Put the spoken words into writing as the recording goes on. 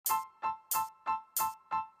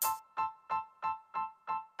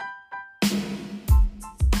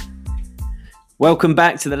Welcome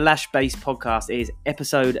back to the Lash Base podcast. It is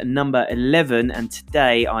episode number 11, and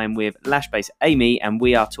today I am with Lash Base Amy, and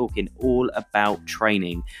we are talking all about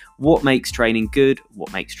training. What makes training good?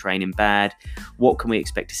 What makes training bad? What can we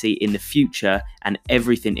expect to see in the future? And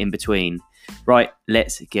everything in between. Right,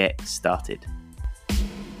 let's get started.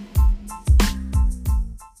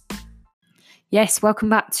 Yes, welcome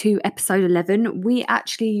back to episode 11. We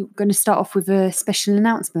actually going to start off with a special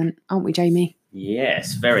announcement, aren't we, Jamie?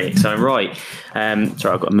 Yes, very exciting. Right.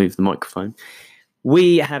 Sorry, I've got to move the microphone.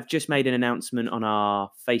 We have just made an announcement on our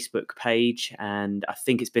Facebook page, and I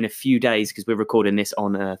think it's been a few days because we're recording this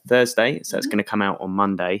on a Thursday, so it's going to come out on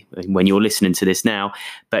Monday when you're listening to this now.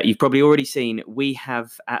 But you've probably already seen we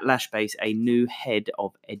have at Lash Base a new head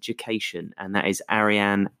of education, and that is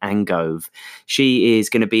Ariane Angove. She is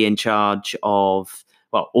going to be in charge of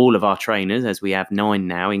all of our trainers, as we have 9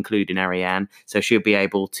 now, including Ariane. So she'll be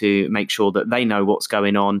able to make sure that they know what's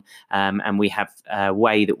going on. And we have a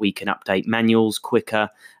way that we can update manuals quicker.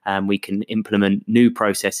 We can implement new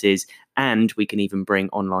processes, and we can even bring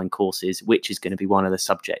online courses, which is going to be one of the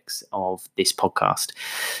subjects of this podcast.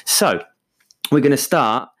 So we're going to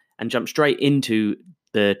start and jump straight into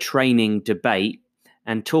the training debate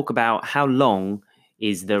and talk about how long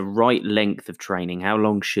is the right length of training. How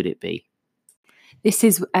long should it be? This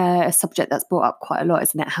is a subject that's brought up quite a lot,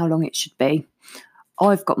 isn't it? How long it should be.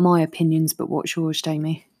 I've got my opinions, but what's yours,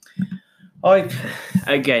 Jamie?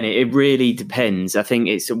 Again, it really depends. I think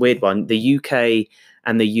it's a weird one. The UK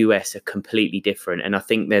and the US are completely different, and I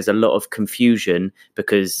think there's a lot of confusion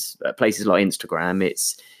because places like Instagram,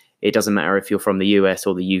 it doesn't matter if you're from the US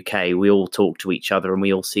or the UK. We all talk to each other and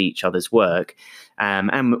we all see each other's work,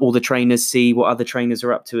 and all the trainers see what other trainers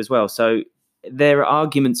are up to as well. So there are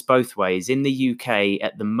arguments both ways. In the UK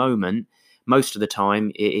at the moment, most of the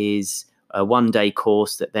time it is a one-day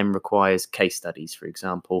course that then requires case studies, for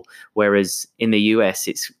example, whereas in the US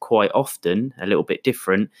it's quite often a little bit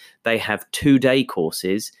different. They have 2-day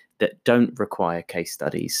courses that don't require case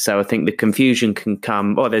studies. So I think the confusion can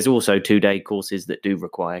come, there's also 2-day courses that do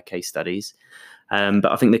require case studies. But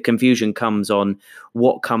I think the confusion comes on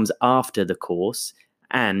what comes after the course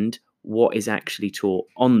and what is actually taught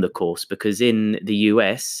on the course, because in the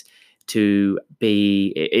US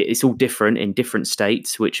it's all different in different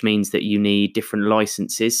states, which means that you need different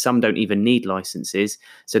licenses. Some don't even need licenses.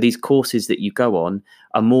 So these courses that you go on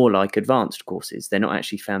are more like advanced courses. They're not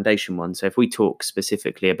actually foundation ones. So if we talk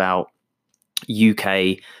specifically about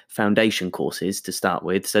UK foundation courses to start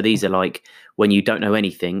with, so these are like when you don't know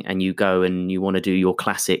anything and you go and you want to do your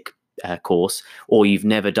classic course, or you've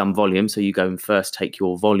never done volume, so you go and first take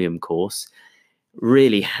your volume course.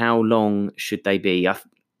 Really, how long should they be?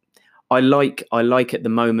 I like at the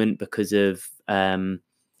moment because of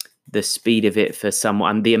the speed of it for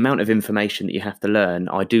someone and the amount of information that you have to learn.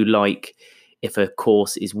 I do like if a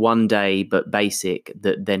course is 1 day but basic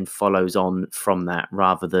that then follows on from that,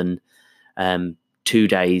 rather than 2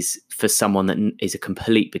 days for someone that is a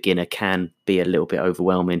complete beginner can be a little bit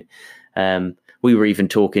overwhelming. We were even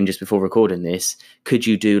talking just before recording this, could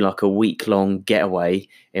you do like a week-long getaway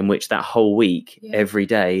in which that whole week, every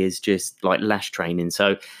day is just like lash training?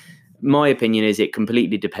 So my opinion is it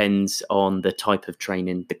completely depends on the type of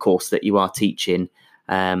training, the course that you are teaching.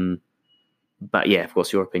 But yeah,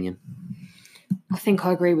 what's your opinion? I think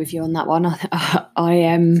I agree with you on that one. I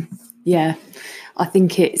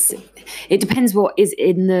think it depends what is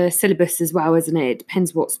in the syllabus as well, isn't it? It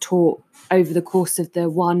depends what's taught over the course of the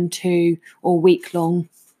 1, 2 or week long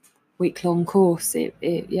course.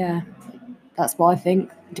 That's what I think.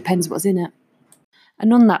 It depends what's in it.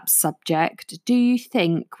 And on that subject, do you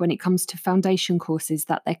think when it comes to foundation courses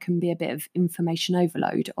that there can be a bit of information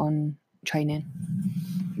overload on training?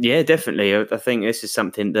 Yeah, definitely. I think this is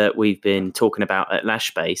something that we've been talking about at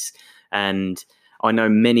Lash Base, and I know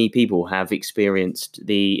many people have experienced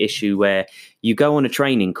the issue where you go on a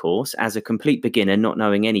training course as a complete beginner, not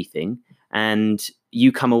knowing anything, and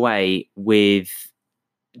you come away with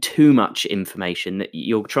too much information that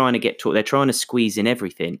you're trying to get taught. They're trying to squeeze in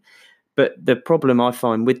everything. But the problem I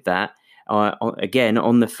find with that, again,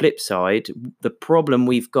 on the flip side, the problem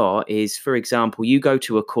we've got is, for example, you go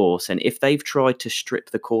to a course, and if they've tried to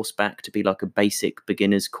strip the course back to be like a basic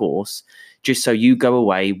beginner's course, just so you go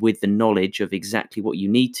away with the knowledge of exactly what you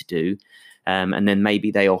need to do, and then maybe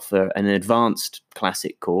they offer an advanced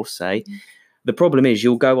classic course, say, the problem is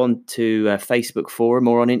you'll go on to a Facebook forum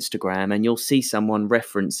or on Instagram and you'll see someone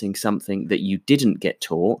referencing something that you didn't get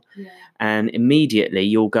taught. Yeah. And immediately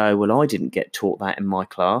you'll go, well, I didn't get taught that in my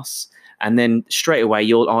class. And then straight away,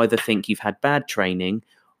 you'll either think you've had bad training,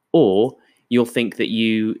 or you'll think that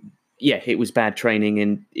yeah, it was bad training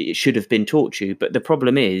and it should have been taught you. But the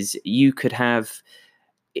problem is you could have,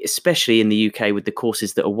 especially in the UK with the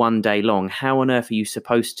courses that are 1 day long, how on earth are you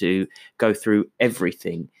supposed to go through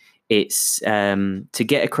everything? It's to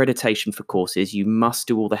get accreditation for courses, you must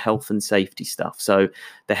do all the health and safety stuff. So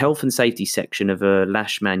the health and safety section of a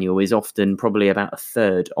LASH manual is often probably about a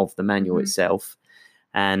third of the manual itself.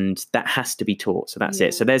 And that has to be taught. So that's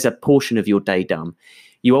it. So there's a portion of your day done.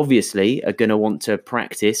 You obviously are going to want to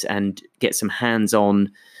practice and get some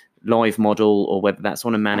hands-on live model, or whether that's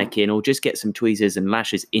on a mannequin, or just get some tweezers and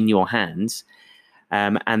lashes in your hands.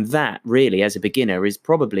 And that really, as a beginner, is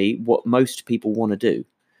probably what most people want to do.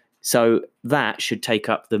 So that should take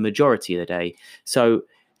up the majority of the day. So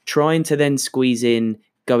trying to then squeeze in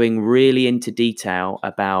going really into detail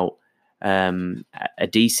about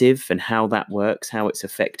adhesive and how that works, how it's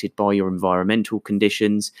affected by your environmental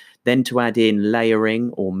conditions, then to add in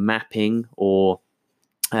layering or mapping or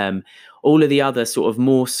all of the other sort of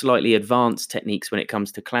more slightly advanced techniques when it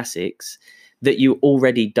comes to classics that you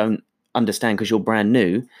already don't understand because you're brand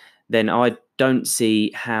new, then I don't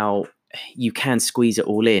see how you can squeeze it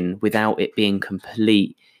all in without it being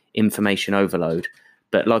complete information overload.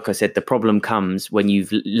 But like I said, the problem comes when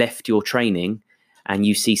you've left your training and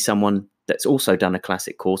you see someone that's also done a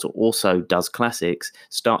classic course or also does classics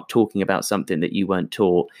start talking about something that you weren't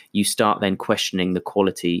taught. You start then questioning the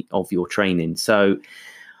quality of your training. So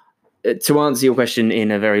to answer your question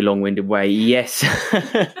in a very long-winded way, yes,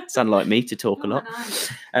 it's unlike me to talk a lot.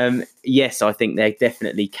 Yes, I think there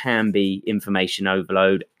definitely can be information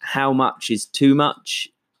overload. How much is too much?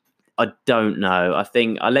 I don't know. I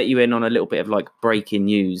think I'll let you in on a little bit of like breaking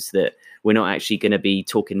news that we're not actually going to be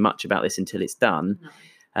talking much about this until it's done. No.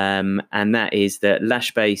 And that is that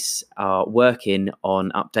Lashbase are working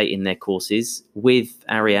on updating their courses with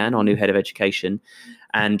Ariane, our new head of education.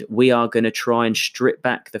 And we are going to try and strip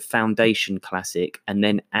back the foundation classic and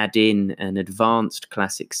then add in an advanced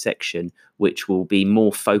classic section, which will be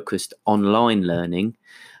more focused online learning.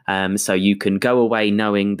 So you can go away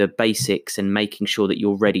knowing the basics and making sure that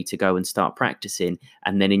you're ready to go and start practicing.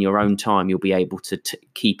 And then in your own time, you'll be able to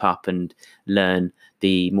keep up and learn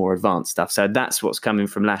the more advanced stuff. So that's what's coming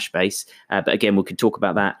from Lashbase. But again, we could talk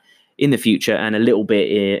about that in the future and a little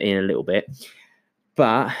bit in a little bit.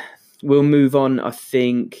 But we'll move on, I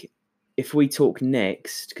think, if we talk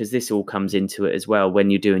next, because this all comes into it as well when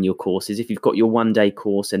you're doing your courses. If you've got your 1 day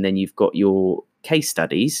course and then you've got your case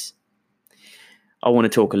studies, I want to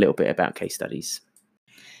talk a little bit about case studies.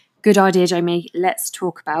 Good idea, Jamie. Let's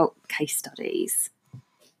talk about case studies.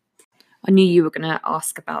 I knew you were going to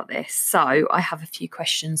ask about this, so I have a few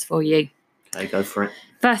questions for you. Okay, go for it.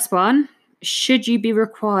 First one, should you be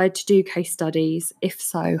required to do case studies? If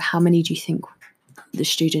so, how many do you think the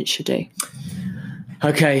students should do?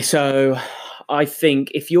 Okay, so I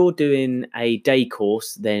think if you're doing a day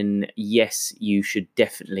course, then yes, you should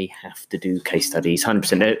definitely have to do case studies,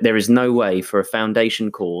 100%. There is no way for a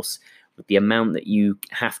foundation course with the amount that you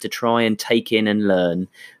have to try and take in and learn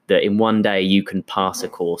that in 1 day you can pass a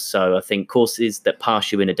course. So I think courses that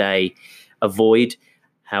pass you in a day, avoid.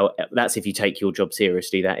 That's if you take your job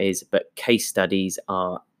seriously, that is. But case studies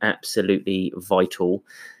are absolutely vital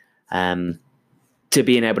to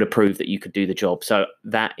being able to prove that you could do the job. So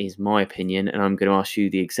that is my opinion. And I'm going to ask you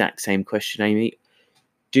the exact same question, Amy.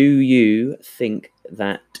 Do you think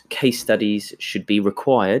that case studies should be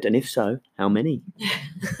required? And if so, how many?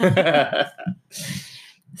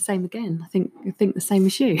 Same again. I think the same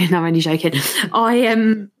as you. No, I'm only joking.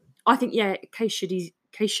 I think, yeah, case studies.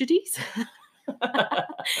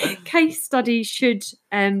 Case studies should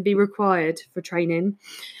be required for training.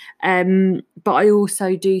 But I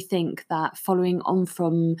also do think that following on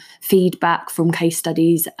from feedback from case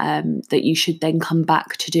studies, that you should then come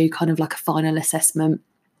back to do kind of like a final assessment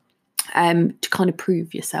to kind of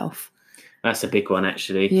prove yourself. That's a big one,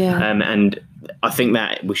 actually. Yeah. And I think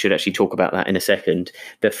that we should actually talk about that in a second.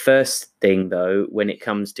 The first thing, though, when it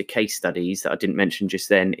comes to case studies that I didn't mention just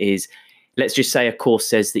then is, let's just say a course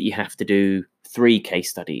says that you have to do 3 case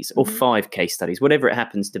studies or 5 case studies, whatever it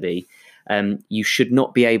happens to be. You should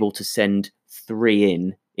not be able to send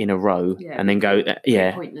 3 in a row and then go,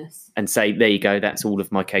 pointless. And say, there you go, that's all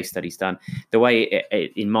of my case studies done. The way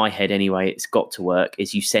it, in my head anyway, it's got to work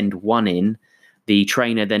is you send 1 in, the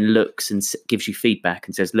trainer then looks and gives you feedback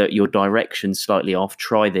and says, look, your direction's slightly off,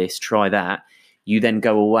 try this, try that. You then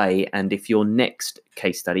go away, and if your next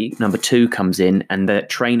case study, number 2, comes in and the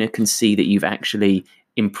trainer can see that you've actually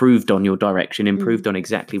improved on your direction, improved on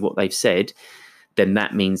exactly what they've said, then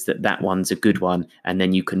that means that that one's a good one, and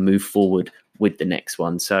then you can move forward with the next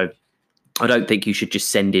one. So I don't think you should just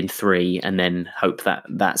send in 3 and then hope that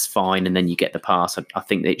that's fine and then you get the pass. I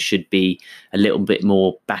think that it should be a little bit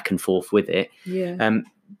more back and forth with it. Yeah.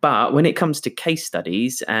 But when it comes to case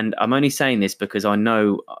studies, and I'm only saying this because I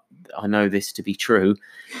know this to be true,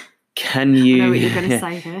 can you? I know what you're going to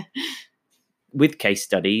say here. With case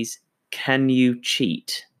studies, can you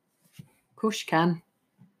cheat? Of course you can.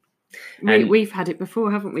 And- We've had it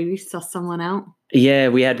before, haven't we? We've sussed someone out. Yeah,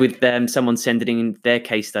 we had with someone sending in their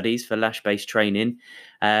case studies for lash-based training,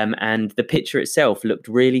 and the picture itself looked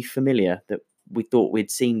really familiar that we thought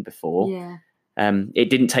we'd seen before. Yeah. It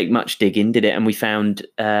didn't take much digging, did it? And we found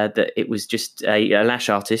that it was just a lash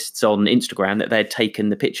artists on Instagram that they had taken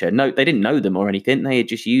the picture. No, they didn't know them or anything. They had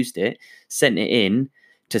just used it, sent it in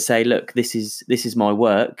to say, look, this is my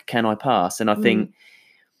work. Can I pass? And I think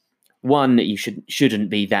one, you shouldn't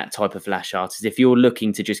be that type of lash artist. If you're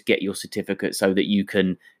looking to just get your certificate so that you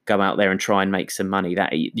can go out there and try and make some money,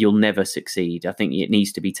 that you'll never succeed. I think it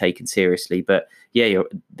needs to be taken seriously. But yeah,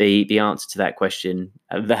 the answer to that question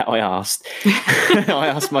that I asked, I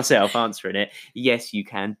asked myself answering it. Yes, you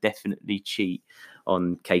can definitely cheat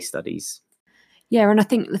on case studies. Yeah, and I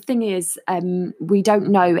think the thing is, we don't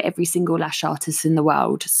know every single lash artist in the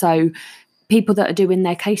world. So people that are doing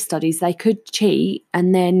their case studies, they could cheat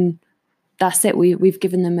and then that's it. We've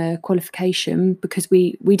given them a qualification because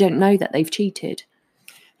we don't know that they've cheated.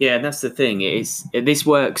 Yeah, that's the thing. This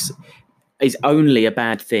works is only a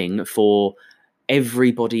bad thing for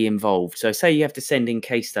everybody involved. So say you have to send in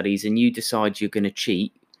case studies and you decide you're going to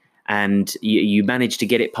cheat and you manage to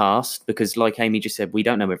get it passed because like Amy just said, we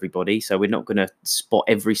don't know everybody. So we're not going to spot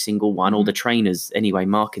every single one. All the trainers anyway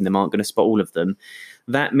marking them aren't going to spot all of them.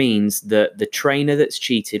 That means that the trainer that's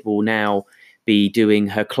cheated will now be doing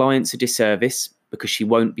her clients a disservice because she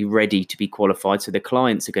won't be ready to be qualified. So the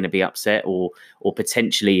clients are going to be upset or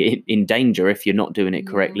potentially in danger if you're not doing it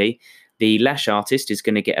correctly. The lash artist is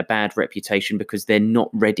going to get a bad reputation because they're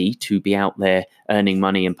not ready to be out there earning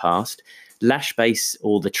money and passed. Lashbase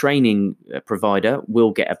or the training provider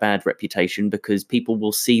will get a bad reputation because people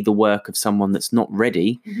will see the work of someone that's not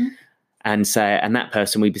ready. And that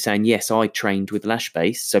person would be saying, yes, I trained with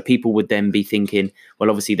Lashbase. So people would then be thinking,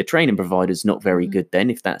 well, obviously the training provider's not very good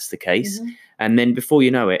then, if that's the case. And then before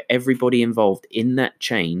you know it, everybody involved in that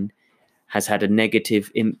chain has had a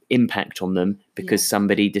negative impact on them because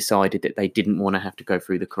somebody decided that they didn't want to have to go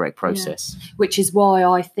through the correct process. Which is why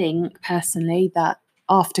I think personally that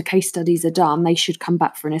after case studies are done, they should come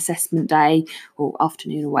back for an assessment day or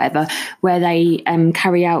afternoon or whatever, where they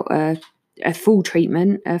carry out a full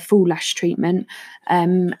treatment, a full lash treatment,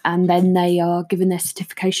 and then they are given their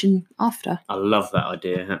certification after. I love that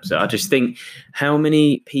idea. Absolutely. I just think how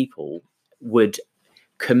many people would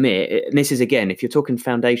commit, and this is again, if you're talking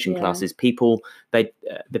foundation classes, the people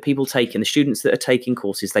taking, the students that are taking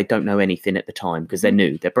courses, they don't know anything at the time because they're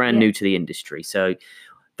new, they're brand new to the industry. So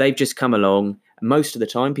they've just come along. Most of the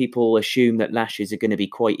time people assume that lashes are going to be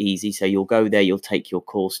quite easy. So you'll go there, you'll take your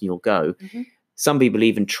course and you'll go. Some people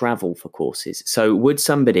even travel for courses. So would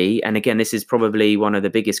somebody, and again, this is probably one of the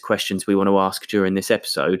biggest questions we want to ask during this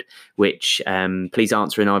episode, which please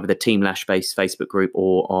answer in either the Team Lashbase Facebook group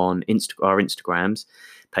or on our Instagrams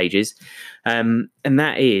pages. And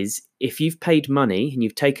that is, if you've paid money and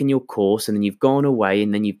you've taken your course and then you've gone away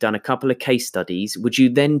and then you've done a couple of case studies, would you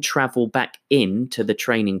then travel back in to the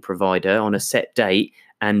training provider on a set date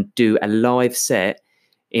and do a live set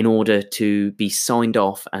in order to be signed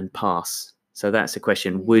off and pass? So that's a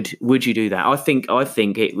question. Would you do that? I think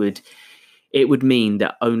it would mean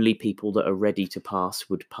that only people that are ready to pass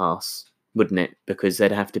would pass, wouldn't it? Because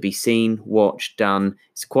they'd have to be seen, watched, done.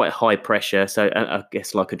 It's quite high pressure. So I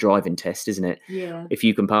guess like a driving test, isn't it? Yeah. If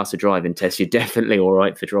you can pass a driving test, you're definitely all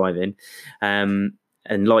right for driving. And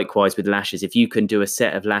likewise with lashes, if you can do a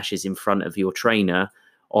set of lashes in front of your trainer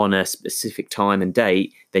on a specific time and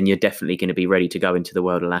date, then you're definitely going to be ready to go into the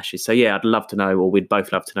world of lashes. So yeah, I'd love to know, or we'd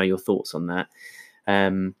both love to know your thoughts on that.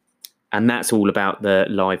 And that's all about the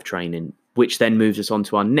live training, which then moves us on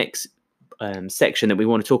to our next section that we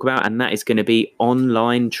want to talk about, and that is going to be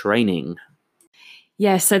online training.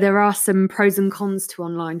 Yeah, so there are some pros and cons to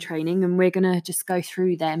online training, and we're going to just go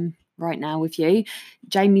through them right now with you.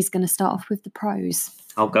 Jamie's going to start off with the pros.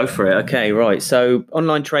 I'll go for it. Okay, right. So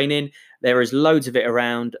online training, there is loads of it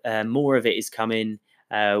around. More of it is coming.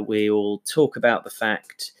 We'll talk about the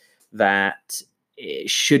fact that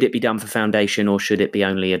should it be done for foundation or should it be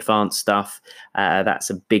only advanced stuff? That's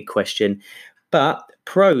a big question. But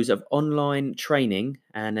pros of online training,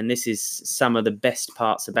 and this is some of the best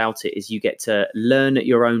parts about it, is you get to learn at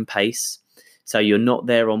your own pace. So you're not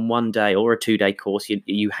there on one day or a 2-day course.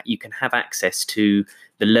 You can have access to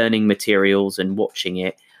the learning materials and watching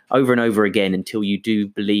it over and over again until you do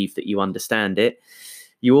believe that you understand it.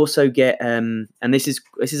 You also get, and this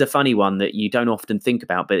is a funny one that you don't often think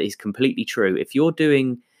about, but it's completely true. If you're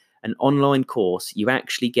doing an online course, you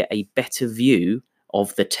actually get a better view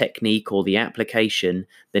of the technique or the application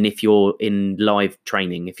than if you're in live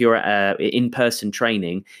training. If you're at in-person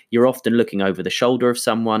training, you're often looking over the shoulder of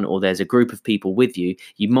someone, or there's a group of people with you.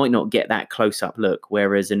 You might not get that close-up look,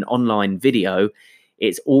 whereas an online video,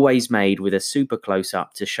 it's always made with a super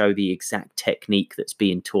close-up to show the exact technique that's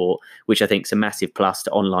being taught, which I think is a massive plus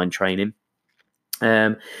to online training.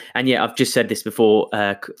 And yeah, I've just said this before,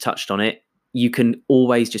 touched on it. You can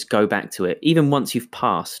always just go back to it. Even once you've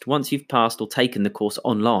passed or taken the course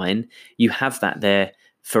online, you have that there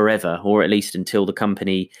forever, or at least until the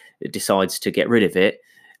company decides to get rid of it.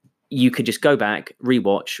 You could just go back,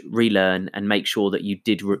 rewatch, relearn, and make sure that you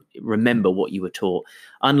did remember what you were taught.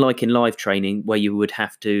 Unlike in live training, where you would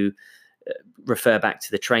have to refer back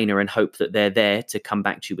to the trainer and hope that they're there to come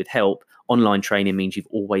back to you with help, online training means you've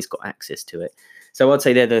always got access to it. So I'd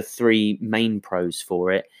say they're the three main pros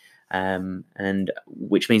for it. And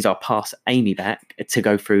which means I'll pass Amy back to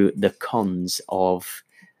go through the cons of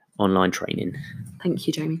online training. Thank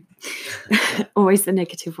you, Jamie. Always the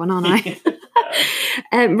negative one, aren't I?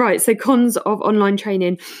 Right, so cons of online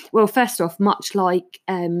training. Well, first off, much like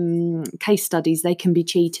case studies, they can be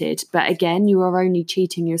cheated. But again, you are only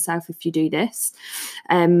cheating yourself if you do this.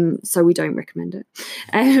 So we don't recommend it.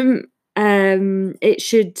 It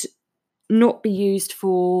should not be used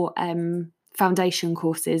for foundation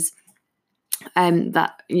courses.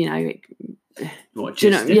 That, you know,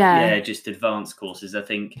 just advanced courses. I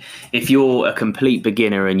think if you're a complete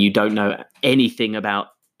beginner and you don't know anything about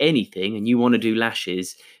anything and you want to do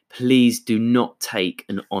lashes, please do not take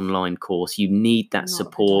an online course. You need that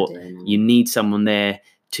support. You need someone there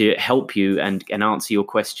to help you and answer your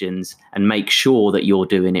questions and make sure that you're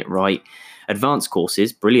doing it right. Advanced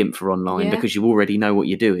courses, brilliant for online because you already know what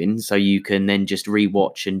you're doing, so you can then just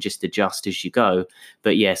rewatch and just adjust as you go.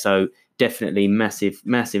 But yeah, so definitely massive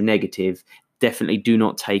negative. Definitely do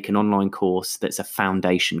not take an online course that's a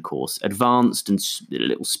foundation course. Advanced and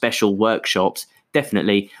little special workshops,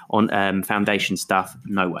 definitely. On foundation stuff,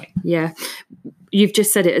 no way. Yeah, you've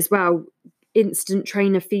just said it as well. Instant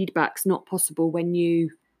trainer feedback's not possible when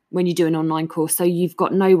you do an online course. So you've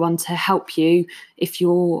got no one to help you if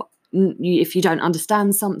you don't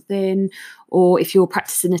understand something, or if you're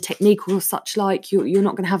practicing a technique or such like. You're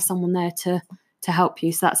not going to have someone there to help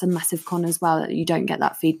you. So that's a massive con as well, that you don't get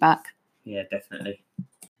that feedback. Yeah, definitely.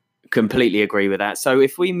 Completely agree with that. So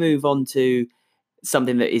if we move on to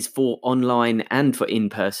something that is for online and for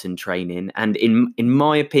in-person training, and in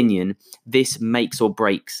my opinion, this makes or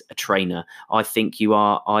breaks a trainer. I think you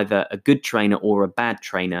are either a good trainer or a bad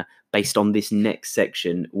trainer based on this next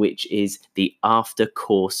section, which is the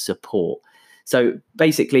after-course support. So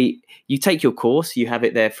basically, you take your course, you have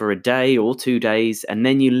it there for a day or 2 days, and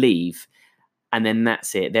then you leave. And then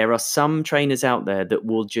that's it. There are some trainers out there that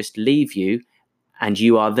will just leave you and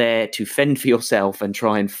you are there to fend for yourself and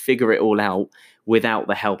try and figure it all out without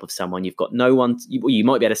the help of someone. You've got no one. You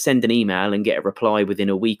might be able to send an email and get a reply within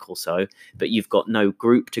a week or so, but you've got no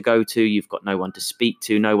group to go to. You've got no one to speak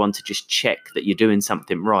to, no one to just check that you're doing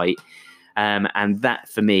something right. And that,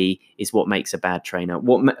 for me, is what makes a bad trainer.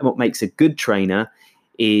 What makes a good trainer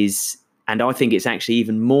is, and I think it's actually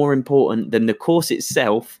even more important than the course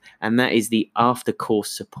itself, and that is the after-course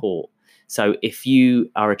support. So if you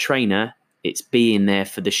are a trainer, it's being there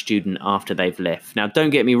for the student after they've left. Now, don't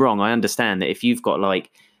get me wrong. I understand that if you've got like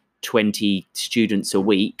 20 students a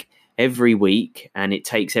week, every week, and it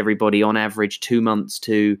takes everybody on average 2 months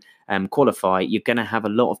to qualify, you're going to have a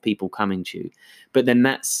lot of people coming to you. But then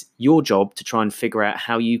that's your job to try and figure out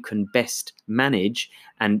how you can best manage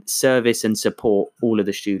and service and support all of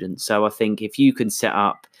the students. So I think if you can set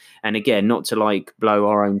up, and again, not to like blow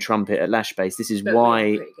our own trumpet at Lashbase, this is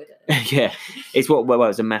why, yeah, it's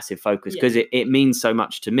it's a massive focus because it means so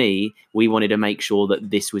much to me. We wanted to make sure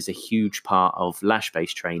that this was a huge part of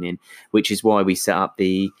Lashbase training, which is why we set up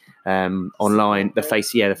the online, the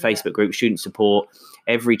Facebook group, student support.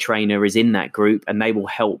 Every trainer is in that group and they will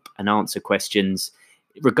help and answer questions,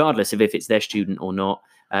 regardless of if it's their student or not.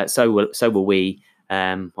 So will we.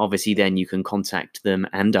 Obviously, then you can contact them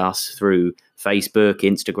and us through Facebook,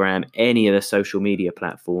 Instagram, any of the social media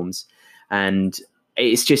platforms. And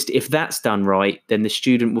it's just, if that's done right, then the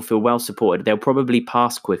student will feel well supported. They'll probably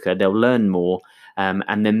pass quicker. They'll learn more.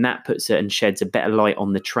 And then that puts it and sheds a better light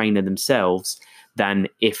on the trainer themselves than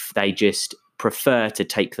if they just prefer to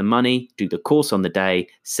take the money, do the course on the day,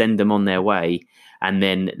 send them on their way, and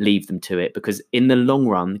then leave them to it. Because in the long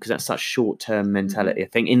run, because that's such short-term mentality, I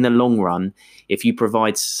think in the long run, if you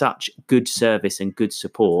provide such good service and good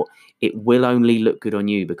support, it will only look good on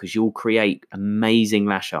you, because you'll create amazing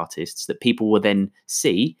lash artists that people will then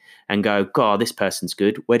see and go, God, this person's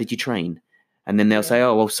good. Where did you train? And then they'll say,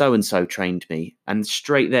 oh, well, so-and-so trained me. And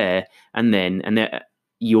straight there, and then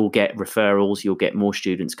you'll get referrals, you'll get more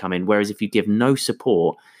students come in. Whereas if you give no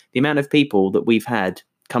support, the amount of people that we've had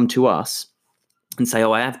come to us and say,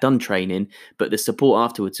 oh, I have done training, but the support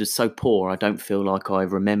afterwards was so poor, I don't feel like I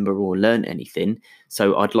remember or learned anything.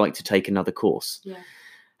 So I'd like to take another course.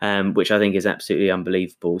 Which I think is absolutely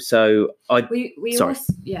unbelievable. So we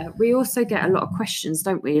also get a lot of questions,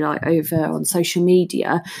 don't we, like over on social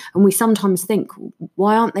media, and we sometimes think,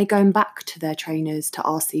 why aren't they going back to their trainers to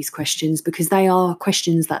ask these questions? Because they are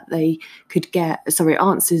questions that they could get,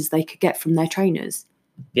 answers they could get from their trainers.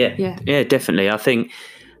 Yeah, definitely. I think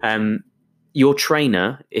your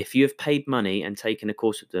trainer, if you have paid money and taken a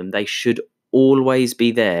course with them, they should always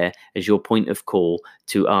be there as your point of call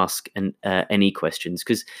to ask any questions,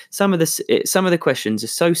 because some of the questions are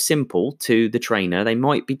so simple to the trainer, they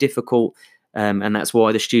might be difficult, and that's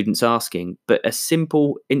why the student's asking. But a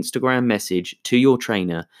simple Instagram message to your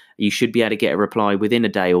trainer, you should be able to get a reply within a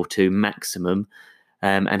day or two maximum,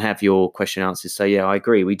 and have your question answered. So yeah, I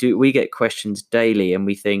agree. We get questions daily, and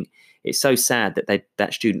we think it's so sad that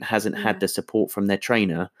that student hasn't had the support from their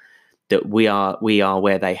trainer, that we are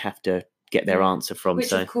where they have to get their answer from. Which,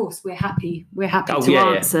 so of course, we're happy to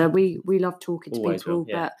answer. Yeah. We love talking to always people,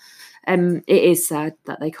 but it is sad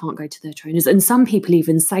that they can't go to their trainers. And some people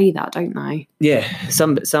even say that, don't they? Yeah,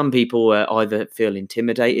 some people either feel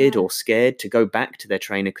intimidated or scared to go back to their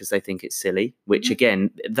trainer because they think it's silly, which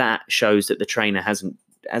again, that shows that the trainer hasn't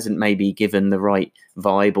maybe given the right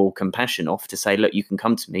vibe or compassion off to say, look, you can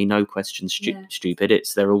come to me, no questions stupid.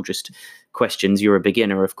 They're all just questions. You're a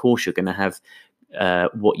beginner, of course you're going to have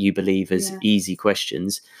what you believe as easy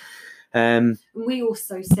questions. We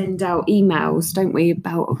also send out emails, don't we,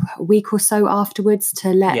 about a week or so afterwards to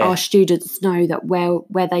let our students know that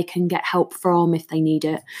where they can get help from if they need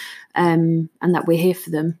it, and that we're here for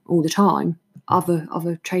them all the time.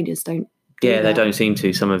 Other trainers don't. They don't seem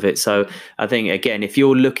to, some of it. So I think, again, if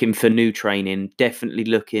you're looking for new training, definitely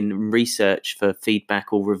look in research for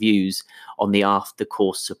feedback or reviews on the after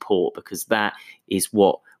course support, because that is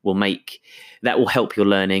what will help your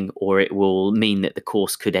learning, or it will mean that the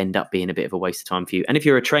course could end up being a bit of a waste of time for you. And if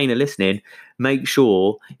you're a trainer listening, make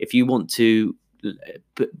sure, if you want to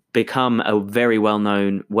become a very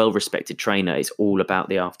well-known, well-respected trainer, it's all about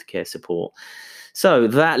the aftercare support. So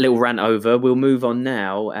that little rant over, we'll move on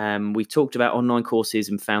now. We've talked about online courses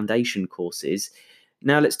and foundation courses.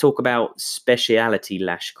 Now let's talk about speciality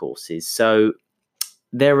lash courses. So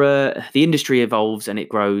the industry evolves and it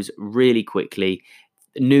grows really quickly.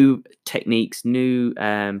 New techniques, new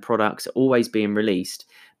products are always being released,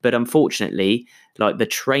 but unfortunately, like, the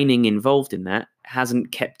training involved in that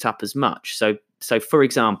hasn't kept up as much. So for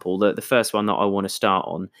example, the first one that I want to start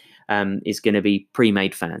on is going to be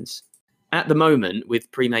pre-made fans. At the moment, with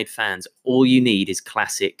pre-made fans, all you need is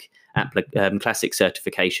classic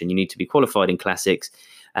certification. You need to be qualified in classics.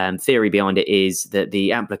 Theory behind it is that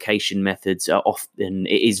the application methods are often,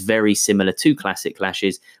 it is very similar to classic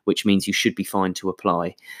lashes, which means you should be fine to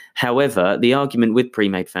apply. However, the argument with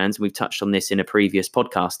pre-made fans, and we've touched on this in a previous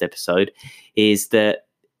podcast episode, is that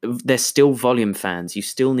they're still volume fans. You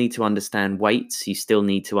still need to understand weights. You still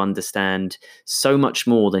need to understand so much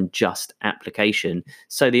more than just application.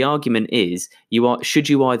 So the argument is, should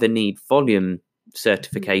you either need volume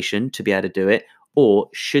certification to be able to do it, or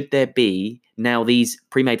should there be, now these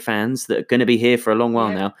pre-made fans that are going to be here for a long while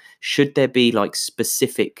now, should there be like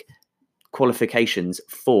specific qualifications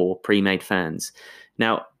for pre-made fans?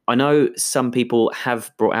 Now, I know some people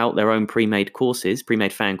have brought out their own pre-made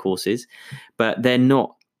fan courses, but they're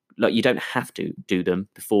not, like, you don't have to do them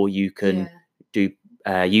before you can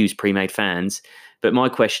use pre-made fans. But my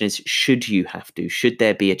question is, should you have to? Should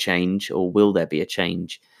there be a change, or will there be a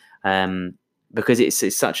change? Because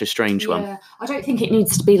it's such a strange one. I don't think it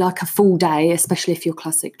needs to be like a full day, especially if you're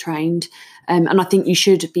classic trained. And I think you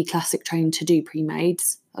should be classic trained to do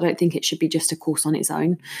pre-mades. I don't think it should be just a course on its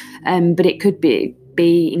own. But it could be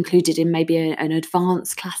included in maybe an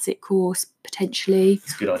advanced classic course, potentially.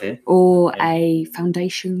 It's a good idea. Or a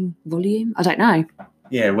foundation volume. I don't know.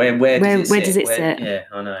 Yeah, where does it sit? Yeah,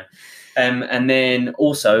 I know. And then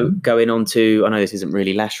also going on to, I know this isn't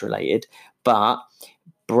really lash related, but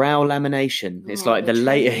brow lamination. It's like the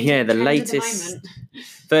latest.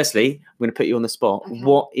 Firstly, I'm going to put you on the spot. Okay.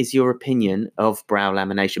 What is your opinion of brow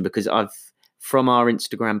lamination? Because I've from our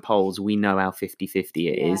Instagram polls, we know how 50-50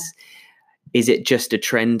 it is. Is it just a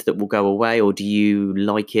trend that will go away, or do you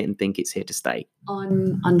like it and think it's here to stay?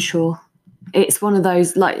 I'm unsure. It's one of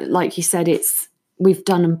those, like you said, we've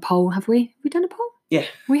done a poll, have we? Have we done a poll? Yeah.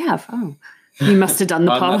 We have. Oh, you must have done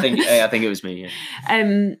the poll. I think it was me,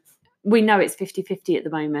 yeah. We know it's 50-50 at the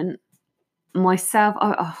moment. Myself,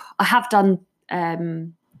 I have done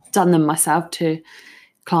them myself to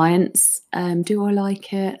clients. Do I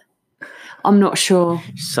like it? I'm not sure.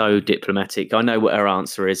 So diplomatic. I know what her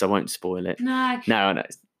answer is. I won't spoil it. No, I know.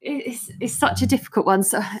 It's such a difficult one.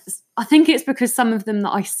 So I think it's because some of them that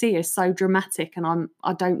I see are so dramatic, and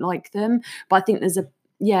I don't like them. But I think there's a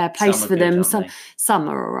place for them. Some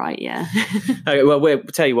are all right. Yeah. Okay, well, we'll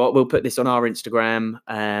tell you what. We'll put this on our Instagram.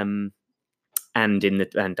 And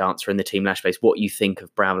answer in the Team Lash Base what you think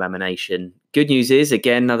of brow lamination. Good news is,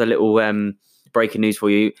 again, another little breaking news for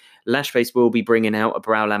you. Lashbase will be bringing out a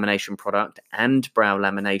brow lamination product and brow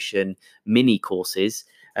lamination mini courses,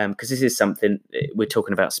 because this is something we're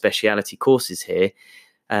talking about, speciality courses here.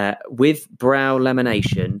 With brow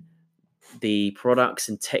lamination, the products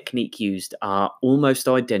and technique used are almost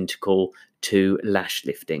identical to lash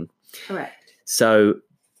lifting. Correct. So,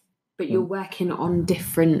 but you're working on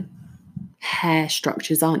different hair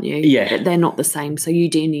structures, aren't you? Yeah. They're not the same, so you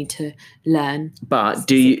do need to learn. But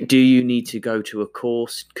do you need to go to a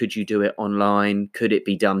course? Could you do it online? Could it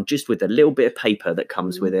be done just with a little bit of paper that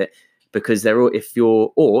comes with it? Because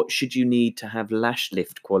or should you need to have lash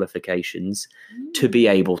lift qualifications to be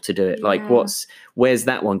able to do it? Yeah. Like where's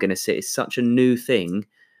that one going to sit? It's such a new thing.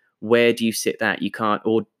 Where do you sit that? You can't,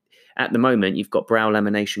 or at the moment you've got brow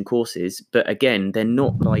lamination courses, but again, they're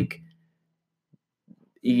not like,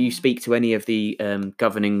 you speak to any of the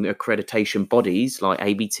governing accreditation bodies like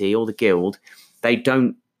ABT or the Guild, they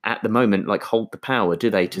don't at the moment like hold the power,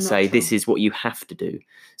 do they, to say this is what you have to do.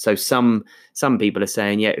 So some people are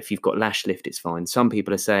saying, yeah, if you've got lash lift, it's fine. Some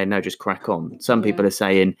people are saying, no, just crack on. Some people are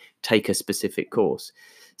saying, take a specific course.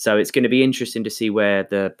 So it's going to be interesting to see where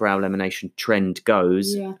the brow lamination trend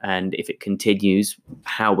goes, and if it continues,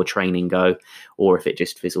 how will training go, or if it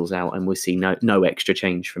just fizzles out and we'll see no extra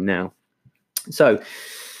change from now. So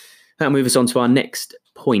that'll move us on to our next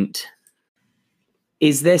point.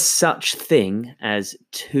 Is there such thing as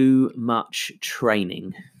too much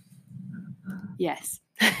training? Yes.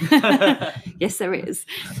 Yes, there is.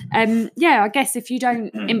 I guess if you don't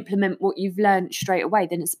implement what you've learned straight away,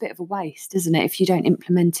 then it's a bit of a waste, isn't it? If you don't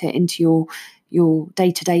implement it into your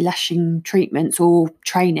day-to-day lashing treatments or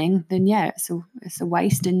training, then it's a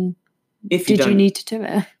waste. And did you need to do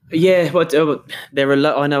it? Yeah, well, there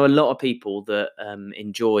are I know a lot of people that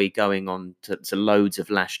enjoy going on to loads of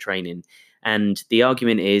lash training, and the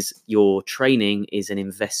argument is your training is an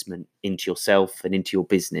investment into yourself and into your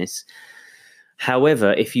business.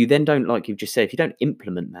 However, if you then don't, like you've just said, if you don't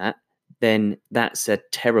implement that, then that's a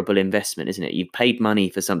terrible investment, isn't it? You've paid money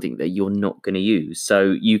for something that you're not going to use.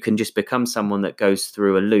 So you can just become someone that goes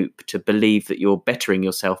through a loop to believe that you're bettering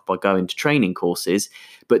yourself by going to training courses,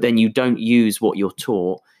 but then you don't use what you're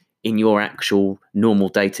taught in your actual normal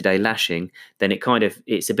day-to-day lashing. Then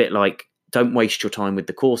it's a bit like, don't waste your time with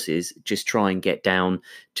the courses, just try and get down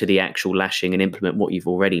to the actual lashing and implement what you've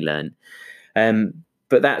already learned.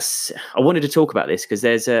 But I wanted to talk about this because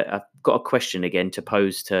I've got a question again to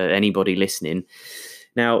pose to anybody listening.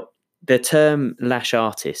 Now, the term lash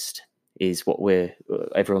artist is what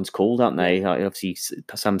everyone's called, aren't they? Obviously,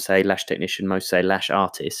 some say lash technician, most say lash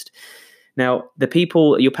artist. Now, the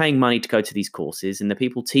people, you're paying money to go to these courses, and the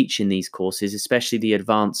people teaching these courses, especially the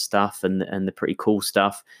advanced stuff and the pretty cool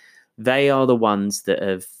stuff, they are the ones that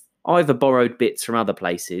have either borrowed bits from other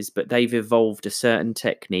places, but they've evolved a certain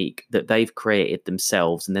technique that they've created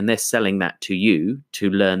themselves, and then they're selling that to you to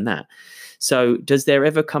learn that. So does there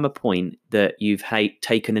ever come a point that you've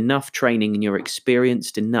taken enough training and you're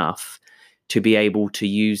experienced enough to be able to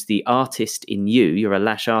use the artist in you're a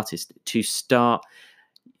lash artist, to start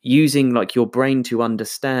using like your brain to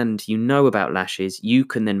understand, about lashes, you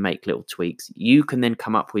can then make little tweaks. You can then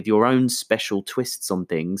come up with your own special twists on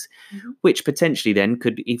things, which potentially then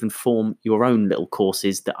could even form your own little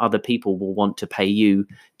courses that other people will want to pay you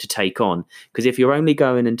to take on. Because if you're only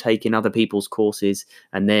going and taking other people's courses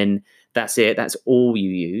and then that's it, that's all you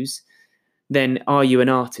use, then are you an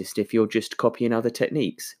artist if you're just copying other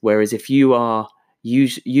techniques? Whereas if you are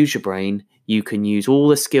use your brain, you can use all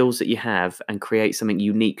the skills that you have and create something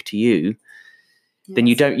unique to you. Yes. Then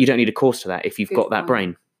you don't need a course for that if you've got that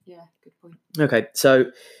brain. Yeah, good point. Okay, so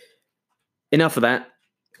enough of that.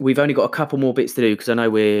 We've only got a couple more bits to do because I know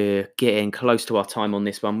we're getting close to our time on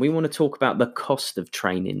this one. We want to talk about the cost of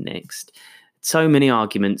training next. So many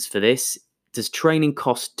arguments for this. Does training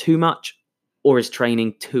cost too much Or is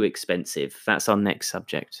training too expensive? That's our next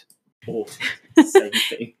subject. Or same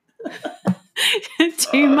thing.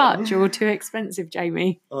 Too much or too expensive,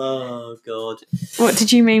 Jamie? Oh, God. What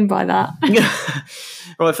did you mean by that?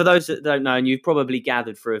 Right, for those that don't know, and you've probably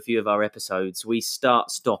gathered through a few of our episodes, we stop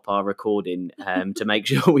our recording to make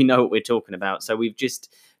sure we know what we're talking about. So we've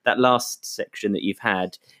just, that last section that you've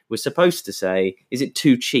had, we're supposed to say, is it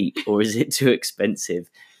too cheap or is it too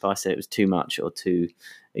expensive? If I said it was too much or too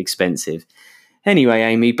expensive. Anyway,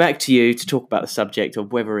 Amy, back to you to talk about the subject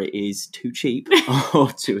of whether it is too cheap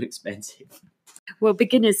or too expensive. Well,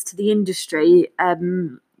 beginners to the industry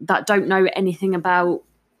that don't know anything about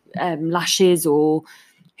lashes or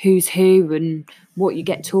who's who and what you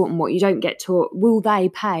get taught and what you don't get taught, will they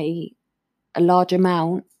pay a large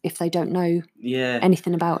amount if they don't know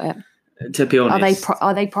anything about it? To be honest,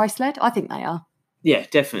 are they price led? I think they are. Yeah,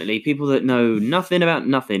 definitely. People that know nothing about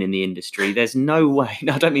nothing in the industry, there's no way.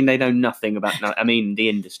 I don't mean they know nothing about. I mean the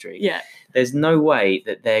industry. Yeah. There's no way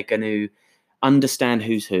that they're going to understand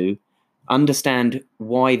who's who, understand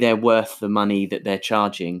why they're worth the money that they're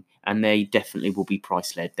charging, and they definitely will be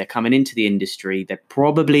price led. They're coming into the industry. They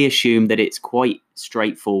probably assume that it's quite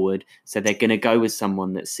straightforward, so they're going to go with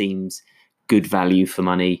someone that seems good value for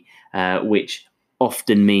money, which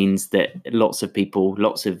often means that lots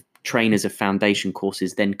of trainers of foundation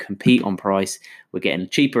courses then compete on price. We're getting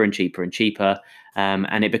cheaper and cheaper and cheaper,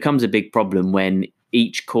 and it becomes a big problem when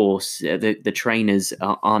each course, the trainers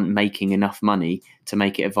aren't making enough money to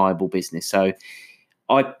make it a viable business. So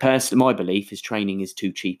my belief is training is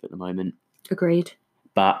too cheap at the moment. Agreed.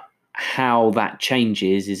 But how that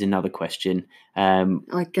changes is another question.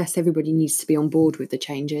 I guess everybody needs to be on board with the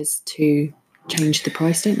changes to change the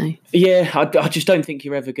price, don't they? Yeah, I just don't think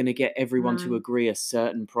you're ever going to get everyone to agree a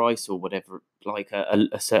certain price or whatever, like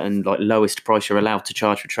a certain like lowest price you're allowed to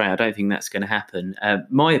charge for training. I don't think that's going to happen.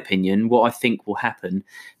 My opinion, what I think will happen,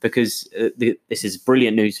 because this is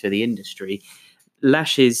brilliant news for the industry,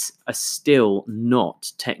 lashes are still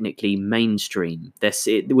not technically mainstream.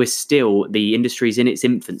 The industry's in its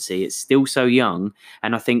infancy. It's still so young,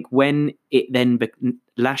 and I think when it then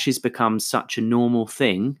lashes become such a normal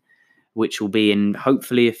thing, which will be in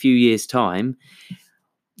hopefully a few years' time,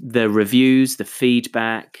 the reviews, the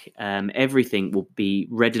feedback, everything will be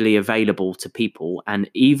readily available to people. And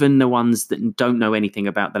even the ones that don't know anything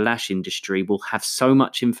about the lash industry will have so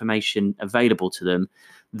much information available to them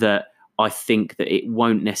that I think that it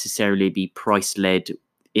won't necessarily be price-led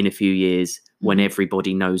in a few years when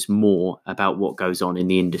everybody knows more about what goes on in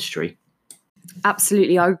the industry.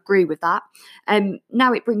 Absolutely, I agree with that.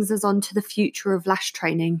 Now it brings us on to the future of lash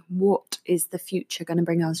training. What is the future going to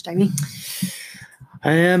bring us, Jamie?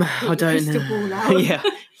 I don't know. Yeah,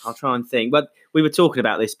 I'll try and think. But we were talking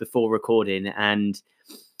about this before recording, and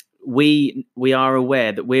we are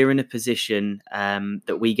aware that we're in a position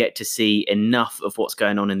that we get to see enough of what's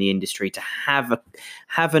going on in the industry to have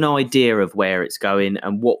an idea of where it's going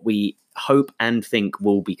and what we hope and think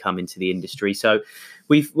will be coming to the industry. So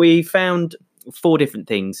we found 4 different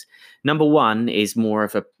things. Number 1 is more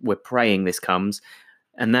of we're praying this comes,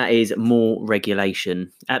 and that is more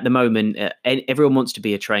regulation. At the moment, everyone wants to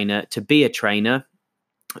be a trainer. To be a trainer,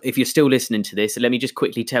 if you're still listening to this, let me just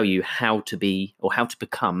quickly tell you how to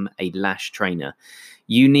become a lash trainer.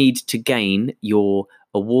 You need to gain your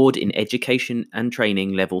award in education and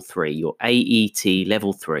training level 3, your AET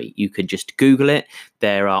level 3. You can just Google it.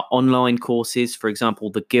 There are online courses. For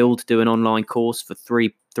example, the Guild do an online course for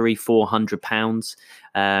 £400,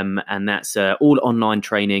 and that's all online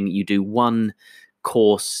training. You do one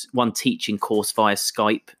teaching course via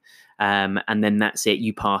Skype, and then that's it.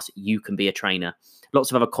 You pass, you can be a trainer.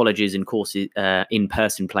 Lots of other colleges and courses,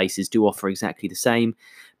 in-person places do offer exactly the same,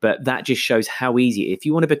 but that just shows how easy. If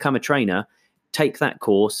you want to become a trainer, take that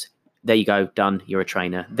course. There you go, done. You're a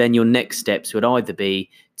trainer. Then your next steps would either be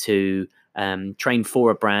to train for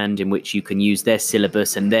a brand in which you can use their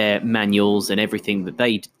syllabus and their manuals and everything that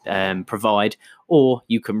they provide, or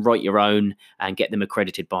you can write your own and get them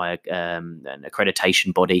accredited by an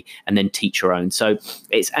accreditation body and then teach your own. So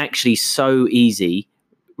it's actually so easy,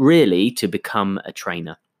 really, to become a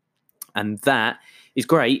trainer. And that is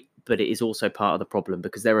great, but it is also part of the problem,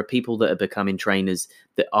 because there are people that are becoming trainers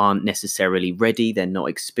that aren't necessarily ready, they're not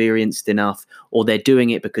experienced enough, or they're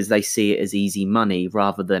doing it because they see it as easy money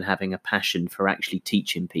rather than having a passion for actually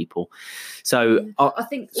teaching people. So I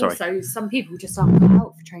think also some people just aren't cut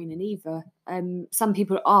out for training either. Some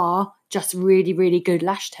people are just really, really good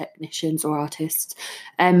lash technicians or artists.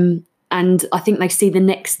 And I think they see the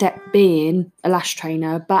next step being a lash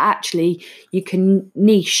trainer, but actually you can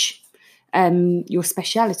niche your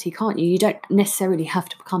speciality, can't you? You don't necessarily have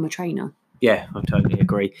to become a trainer. Yeah, I totally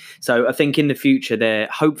agree. So I think in the future there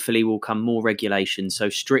hopefully will come more regulations, so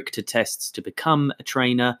stricter tests to become a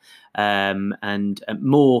trainer, and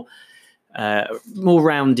more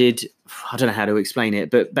rounded. I don't know how to explain it,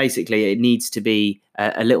 but basically it needs to be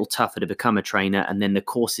a little tougher to become a trainer, and then the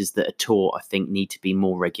courses that are taught, I think, need to be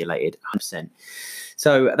more regulated. 100%.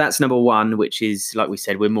 So that's number one, which is, like we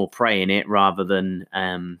said, we're more praying it rather than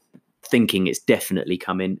thinking it's definitely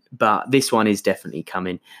coming, but this one is definitely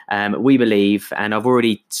coming. We believe, and I've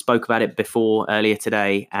already spoke about it before earlier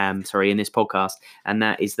today, in this podcast, and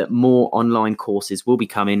that is that more online courses will be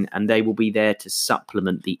coming, and they will be there to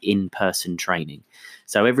supplement the in-person training.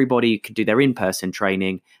 So everybody could do their in-person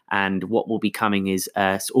training, and what will be coming is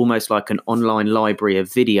almost like an online library of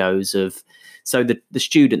videos of. So the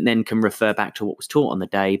student then can refer back to what was taught on the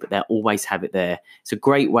day, but they'll always have it there. It's a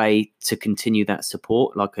great way to continue that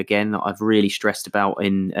support. Like, again, I've really stressed about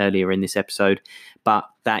earlier in this episode, but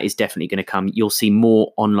that is definitely going to come. You'll see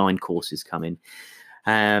more online courses coming.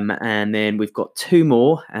 And then we've got two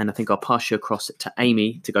more, and I think I'll pass you across to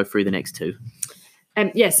Amy to go through the next two.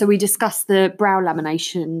 So we discussed the brow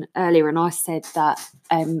lamination earlier, and I said that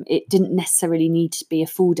it didn't necessarily need to be a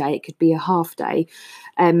full day. It could be a half day.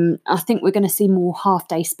 I think we're going to see more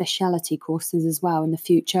half-day speciality courses as well in the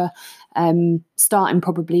future, starting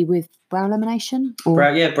probably with brow lamination.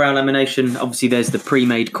 Brow lamination. Obviously, there's the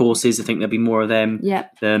pre-made courses. I think there'll be more of them. Yeah.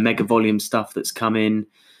 The mega volume stuff that's coming.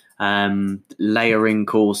 Layering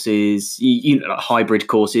courses, like hybrid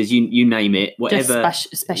courses, you name it, whatever.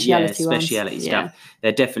 Just speciality stuff. Yeah.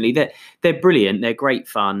 They're definitely they're brilliant. They're great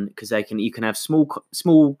fun because you can have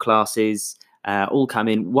small classes, all come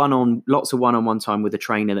in lots of one-on-one time with a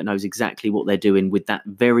trainer that knows exactly what they're doing with that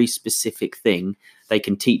very specific thing. They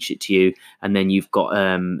can teach it to you, and then you've got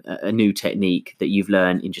a new technique that you've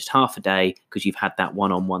learned in just half a day because you've had that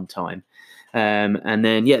one-on-one time. And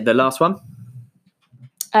then the last one.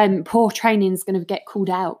 Poor training is going to get called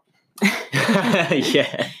out.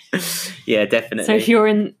 Yeah, definitely. So if you're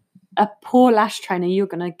in a poor lash trainer, you're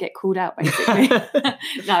going to get called out, basically.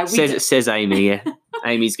 No, says Amy. Yeah,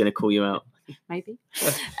 Amy's going to call you out. Maybe.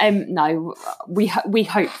 No, we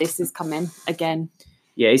hope this is coming again.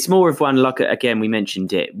 Yeah, it's more of one. Like, again, we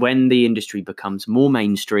mentioned it. When the industry becomes more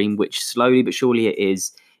mainstream, which slowly but surely it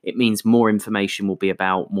is, it means more information will be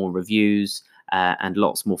about, more reviews. And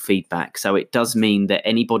lots more feedback. So it does mean that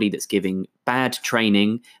anybody that's giving bad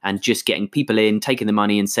training and just getting people in, taking the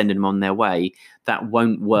money and sending them on their way, that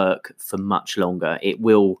won't work for much longer. It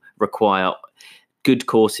will require good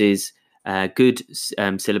courses, good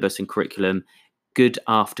syllabus and curriculum, good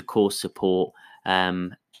after-course support,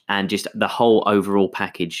 and just the whole overall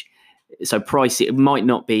package. So price, it might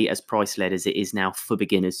not be as price-led as it is now for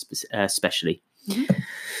beginners, especially. Mm-hmm.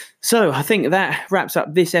 So I think that wraps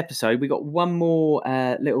up this episode. We got one more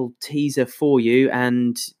little teaser for you,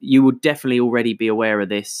 and you will definitely already be aware of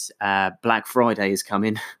this. Black Friday is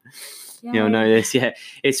coming. You'll know this. Yeah,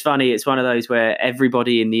 it's funny. It's one of those where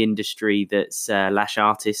everybody in the industry that's lash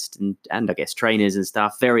artists and I guess trainers and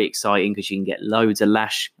stuff, very exciting because you can get loads of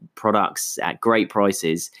lash products at great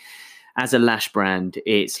prices. As a lash brand,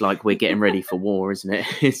 it's like we're getting ready for war, isn't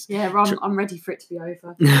it? I'm ready for it to be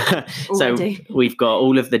over. So we've got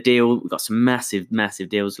all of the deal. We've got some massive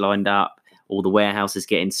deals lined up. All the warehouses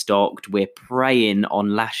getting stocked. We're preying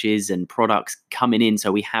on lashes and products coming in,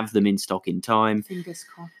 so we have them in stock in time. Fingers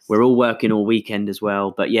crossed. We're all working all weekend as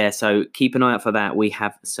well. But so keep an eye out for that. We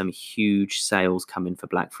have some huge sales coming for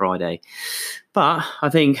Black Friday. But I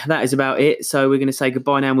think that is about it. So we're going to say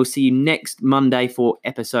goodbye now, and we'll see you next Monday for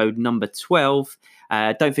episode number 12.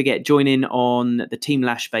 Don't forget, join in on the Team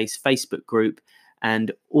Lashbase Facebook group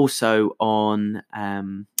and also on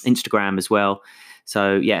Instagram as well.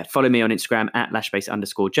 So, follow me on Instagram at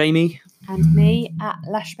lashbase_Jamie. And me at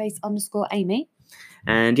lashbase_Amy.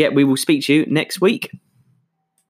 And we will speak to you next week.